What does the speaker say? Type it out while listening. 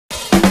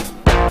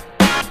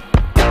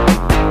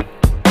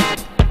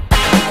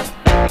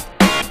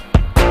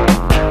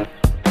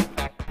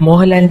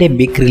മോഹൻലാലിന്റെ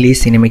big release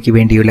സിനിമയ്ക്ക്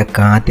വേണ്ടിയുള്ള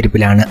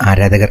കാത്തിരിപ്പിലാണ്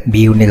ആരാധകർ.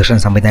 ബി ഉണ്ണികൃഷ്ണൻ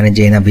സംവിധാനം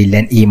ചെയ്യുന്ന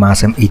വില്ലൻ ഈ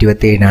മാസം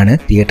 27-നാണ്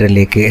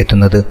തിയേറ്ററിലേക്ക്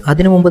എത്തുന്നത്.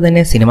 അതിനു മുമ്പ്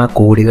തന്നെ സിനിമ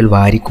കോടികൾ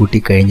വാരിക്കൂട്ടി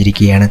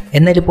കഴിഞ്ഞിരിക്കുകയാണ്.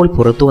 എന്നാൽ ഇപ്പോൾ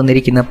പുറത്തു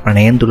വന്നിരിക്കുന്ന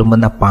പ്രണയം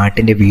തുളുമ്പുന്ന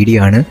പാട്ടിന്റെ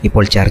വീഡിയോ ആണ്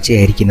ഇപ്പോൾ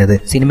ചർച്ചയായിരിക്കുന്നത്.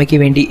 സിനിമയ്ക്ക്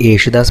വേണ്ടി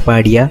യേശുദാസ്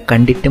പാടിയ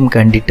കണ്ടിട്ടും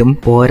കണ്ടിട്ടും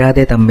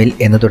പോരാതെ തമ്മിൽ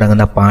എന്ന്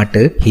തുടങ്ങുന്ന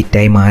പാട്ട്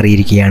ഹിറ്റായി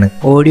മാറിയിരിക്കുകയാണ്.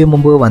 ഓഡിയോ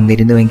മുമ്പ്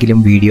വന്നിരുന്നുവെങ്കിലും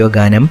വീഡിയോ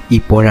ഗാനം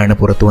ഇപ്പോഴാണ്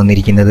പുറത്തു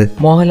വന്നിരിക്കുന്നത്.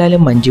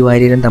 മോഹൻലാലും മഞ്ജു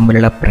വാര്യരും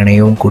തമ്മിലുള്ള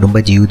പ്രണയവും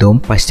കുടുംബജീവിതവും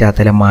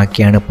പശ്ചാത്തലമാക്കിയാണ്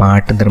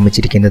പാട്ട്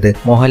നിർമ്മിച്ചിരിക്കുന്നത്.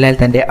 മോഹൻലാൽ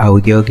തന്റെ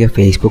ഔദ്യോഗിക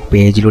ഫേസ്ബുക്ക്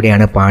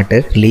പേജിലൂടെയാണ് പാട്ട്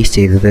റിലീസ്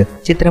ചെയ്തത്.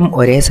 ചിത്രം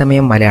ഒരേ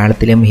സമയം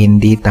മലയാളത്തിലും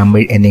ഹിന്ദി,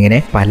 തമിഴ് എന്നിങ്ങനെ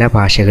പല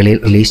ഭാഷകളിൽ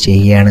റിലീസ്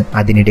ചെയ്യുകയാണ്.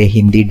 അതിനിടെ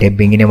ഹിന്ദി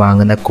ഡബ്ബിങ്ങിന്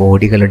വാങ്ങുന്ന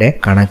കോടികളുടെ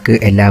കണക്ക്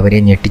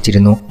എല്ലാവരെയും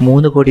ഞെട്ടിച്ചിരുന്നു.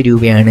 3 കോടി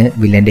രൂപയാണ്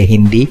വില്ലന്റെ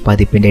ഹിന്ദി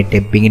പതിപ്പിന്റെ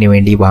ഡബ്ബിങ്ങിന്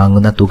വേണ്ടി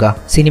വാങ്ങുന്ന തുക.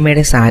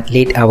 സിനിമയുടെ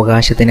സാറ്റലൈറ്റ്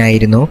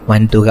അവകാശത്തിനായിരുന്നു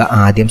വൻതുക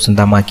ആദ്യം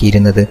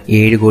സ്വന്തമാക്കിയിരുന്നത്.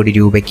 7 കോടി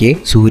രൂപയ്ക്ക്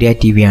സൂര്യ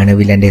ടിവിയാണ്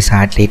വില്ലന്റെ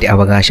സാറ്റലൈറ്റ്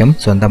അവകാശം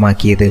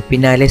സ്വന്തമാക്കിയത്.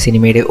 പിന്നാലെ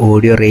സിനിമയുടെ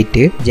ഓഡിയോ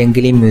റേറ്റ്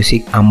ജംഗിലി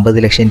മ്യൂസിക് 50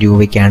 ലക്ഷം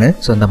രൂപയ്ക്കാണ്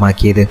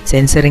സ്വന്തമാക്കിയത്.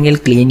 സെൻസറിംഗിൽ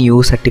ക്ലീൻ യു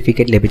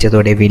സർട്ടിഫിക്കറ്റ്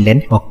ലഭിച്ചതോടെ വില്ലൻ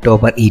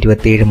ഒക്ടോബർ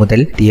 27 മുതൽ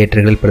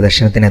തിയേറ്ററുകളിൽ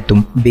പ്രദർശനത്തിനെത്തും.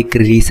 ബിഗ്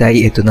റിലീസായി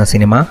എത്തുന്ന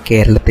സിനിമ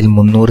കേരളത്തിൽ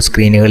 300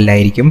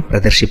 സ്ക്രീനുകളിലായിരിക്കും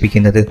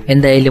പ്രദർശിപ്പിക്കുന്നത്.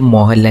 എന്തായാലും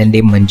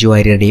മോഹൻലാലിന്റെയും മഞ്ജു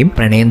വാര്യരുടെയും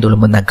പ്രണയം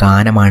തുളുമ്പുന്ന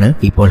ഗാനമാണ്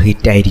ഇപ്പോൾ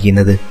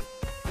ഹിറ്റായിരിക്കുന്നത്.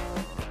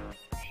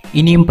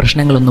 ഇനിയും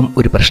പ്രശ്നങ്ങളൊന്നും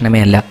ഒരു പ്രശ്നമേ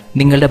അല്ല.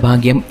 നിങ്ങളുടെ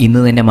ഭാഗ്യം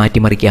ഇന്ന് തന്നെ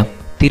മാറ്റിമറിക്കാം.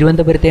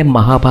 തിരുവനന്തപുരത്തെ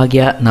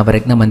മഹാഭാഗ്യ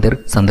നവരത്ന മന്ദിർ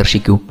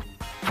സന്ദർശിക്കൂ.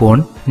 ഫോൺ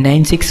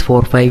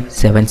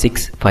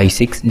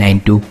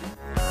 9645765692.